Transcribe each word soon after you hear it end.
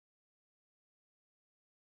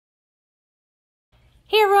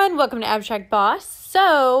Hey everyone, welcome to Abstract Boss.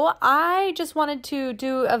 So I just wanted to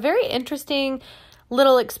do a very interesting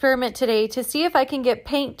little experiment today to see if I can get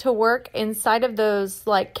paint to work inside of those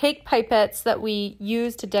like cake pipettes that we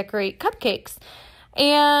use to decorate cupcakes.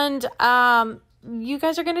 And you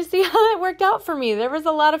guys are going to see how that worked out for me. There was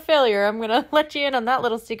a lot of failure. I'm going to let you in on that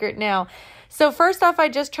little secret now. So first off, I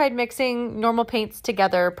just tried mixing normal paints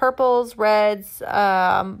together, purples, reds,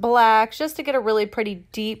 blacks, just to get a really pretty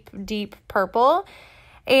deep purple.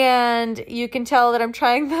 And you can tell that I'm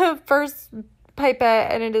trying the first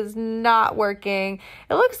pipette and it is not working.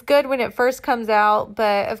 It looks good when it first comes out,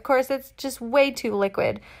 but of course it's just way too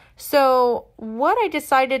liquid. So what I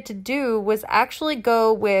decided to do was actually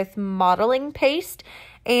go with modeling paste.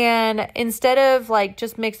 And instead of like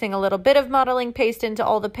just mixing a little bit of modeling paste into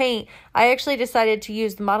all the paint, I actually decided to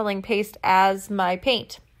use the modeling paste as my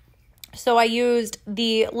paint. So I used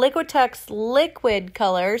the Liquitex liquid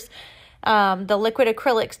colors, the liquid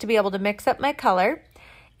acrylics, to be able to mix up my color.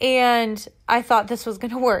 And I thought this was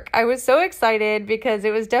going to work. I was so excited because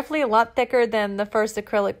it was definitely a lot thicker than the first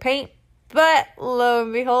acrylic paint. But lo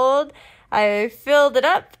and behold, I filled it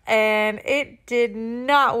up and it did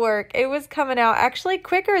not work. It was coming out actually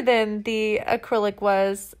quicker than the acrylic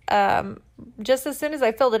was. Just as soon as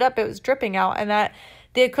I filled it up, it was dripping out, and that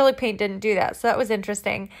the acrylic paint didn't do that. So that was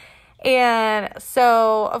interesting. And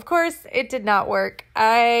so, of course, it did not work.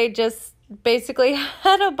 I just basically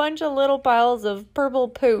had a bunch of little piles of purple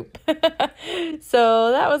poop.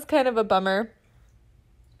 So that was kind of a bummer.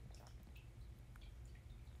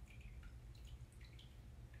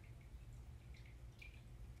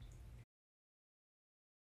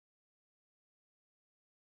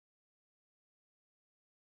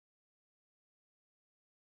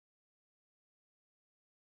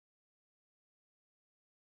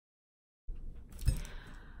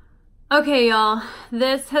 Okay, y'all,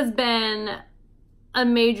 this has been a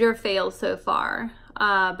major fail so far,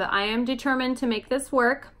 but I am determined to make this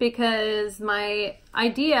work because my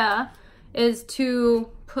idea is to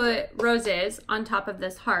put roses on top of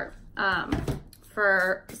this heart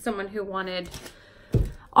for someone who wanted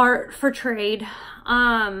art for trade.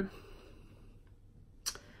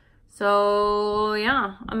 So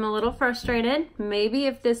yeah, I'm a little frustrated. Maybe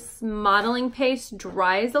if this modeling paste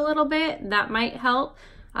dries a little bit, that might help.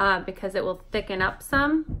 Because it will thicken up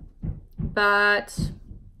some, but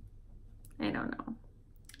I don't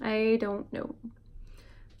know.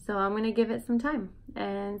 So I'm gonna give it some time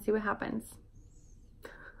and see what happens.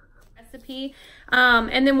 Recipe,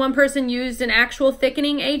 and then one person used an actual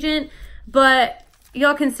thickening agent, but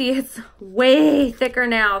y'all can see it's way thicker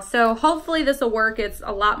now. So hopefully this will work. It's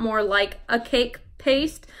a lot more like a cake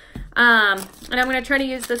paste, and I'm gonna try to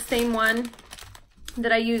use the same one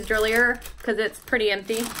that I used earlier because it's pretty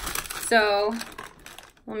empty. So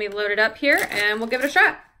let me load it up here and we'll give it a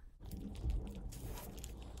shot.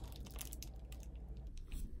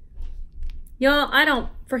 Y'all, I don't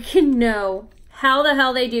freaking know how the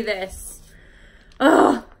hell they do this.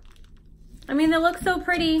 Ugh. I mean, they look so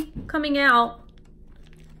pretty coming out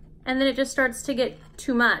and then it just starts to get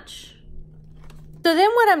too much. So then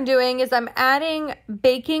what I'm doing is I'm adding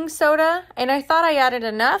baking soda, and I thought I added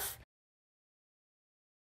enough.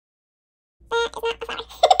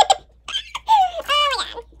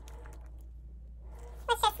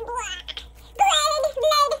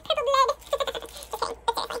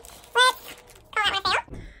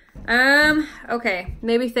 Okay,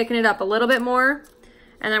 maybe thicken it up a little bit more,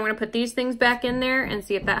 and I'm gonna put these things back in there and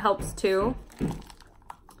see if that helps too.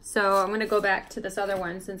 So I'm gonna go back to this other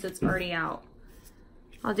one since it's already out.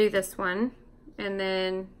 I'll do this one and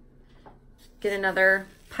then get another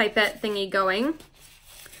pipette thingy going.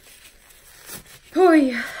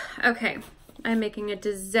 Okay, I'm making a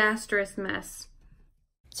disastrous mess.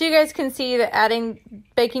 So you guys can see that adding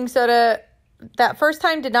baking soda that first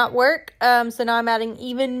time did not work. So now I'm adding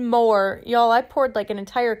even more. Y'all, I poured like an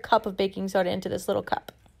entire cup of baking soda into this little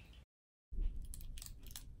cup.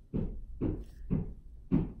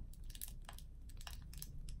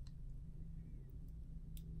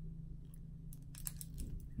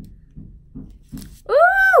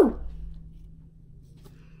 Ooh!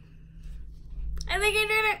 I think I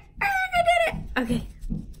did it. I did it. Okay.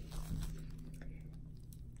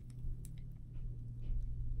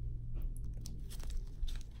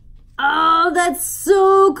 Oh, that's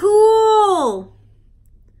so cool.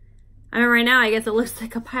 I mean, right now, I guess it looks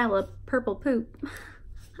like a pile of purple poop.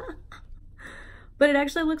 But it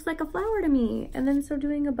actually looks like a flower to me. And then so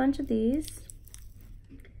doing a bunch of these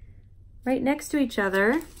right next to each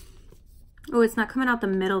other. Oh, it's not coming out the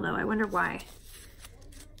middle though. I wonder why.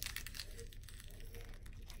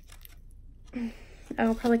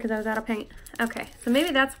 Oh, probably because I was out of paint. Okay, so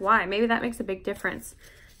maybe that's why. Maybe that makes a big difference.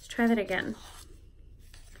 Let's try that again.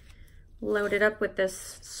 Load it up with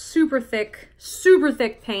this super thick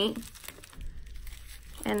paint.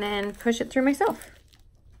 And then push it through myself.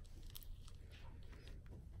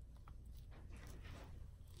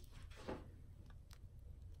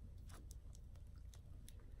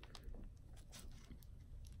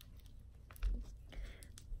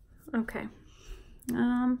 Okay.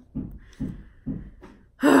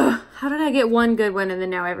 How did I get one good one and then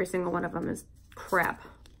now every single one of them is crap?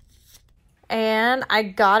 And I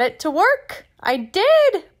got it to work. I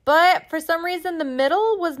did, but for some reason the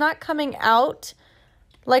middle was not coming out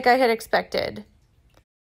like I had expected.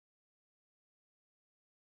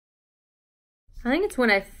 I think it's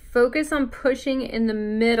when I focus on pushing in the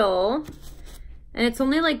middle, and it's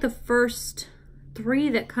only like the first 3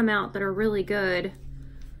 that come out that are really good.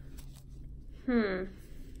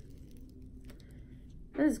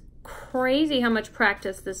 This is crazy how much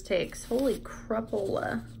practice this takes. Holy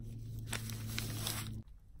crapola.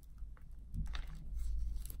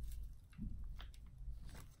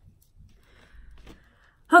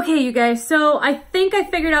 Okay, you guys, so I think I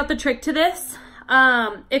figured out the trick to this.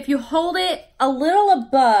 If you hold it a little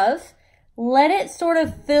above, let it sort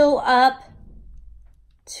of fill up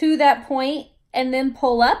to that point and then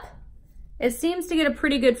pull up, it seems to get a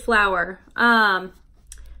pretty good flower.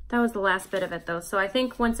 That was the last bit of it though. So I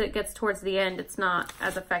think once it gets towards the end, it's not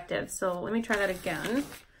as effective. So let me try that again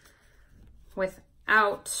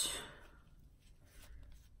without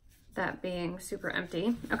that being super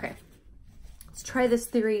empty. Okay, let's try this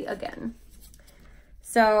theory again.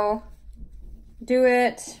 So do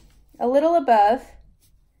it a little above,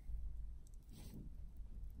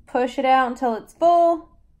 push it out until it's full,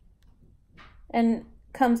 and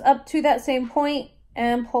comes up to that same point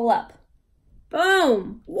and pull up.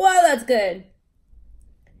 Boom! Whoa, that's good.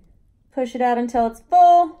 Push it out until it's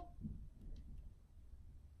full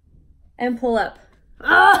and pull up.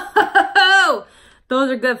 Oh, those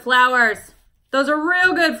are good flowers. Those are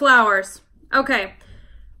real good flowers. Okay,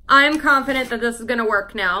 I'm confident that this is gonna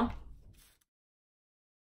work now.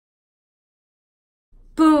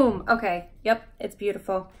 Boom. Okay, yep, it's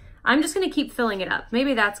beautiful. I'm just gonna keep filling it up.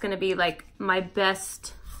 Maybe that's gonna be like my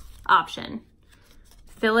best option.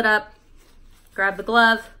 Fill it up, grab the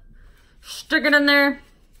glove, stick it in there,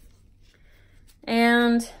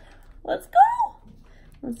 and let's go.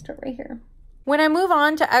 Let's start right here. When I move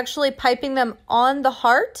on to actually piping them on the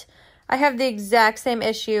heart, I have the exact same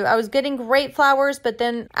issue. I was getting great flowers, but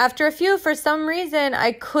then after a few, for some reason,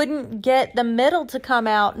 I couldn't get the middle to come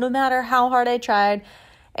out no matter how hard I tried.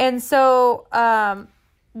 And so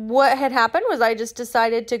what had happened was I just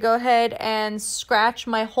decided to go ahead and scratch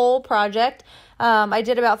my whole project. I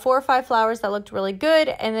did about 4 or 5 flowers that looked really good,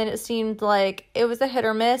 and then it seemed like it was a hit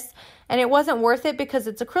or miss, and it wasn't worth it because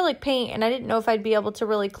it's acrylic paint, and I didn't know if I'd be able to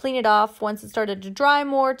really clean it off once it started to dry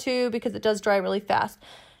more too, because it does dry really fast.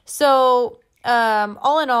 So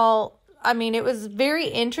all in all, I mean, it was very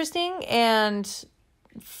interesting and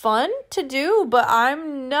fun to do, but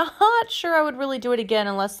I'm not sure I would really do it again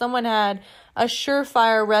unless someone had a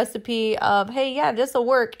surefire recipe of, hey, yeah, this will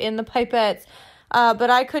work in the pipettes. But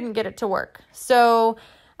I couldn't get it to work. So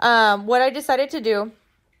what I decided to do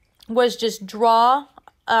was just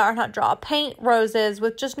paint roses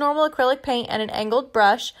with just normal acrylic paint and an angled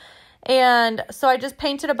brush. And so I just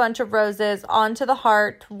painted a bunch of roses onto the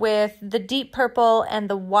heart with the deep purple and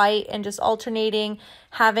the white, and just alternating,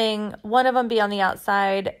 having one of them be on the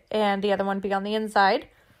outside and the other one be on the inside.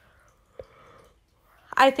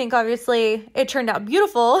 I think obviously it turned out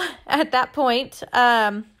beautiful at that point.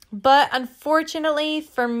 But unfortunately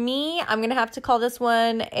for me, I'm going to have to call this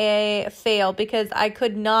one a fail because I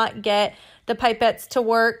could not get the pipettes to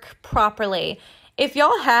work properly. If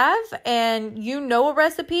y'all have and you know a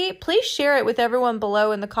recipe, please share it with everyone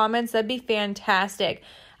below in the comments. That'd be fantastic.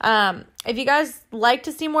 If you guys like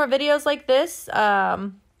to see more videos like this,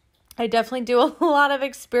 I definitely do a lot of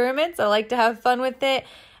experiments. I like to have fun with it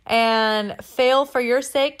and fail for your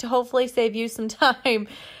sake to hopefully save you some time.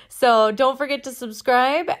 So don't forget to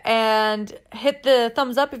subscribe and hit the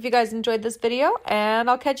thumbs up if you guys enjoyed this video. And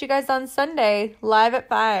I'll catch you guys on Sunday live at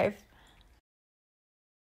 5.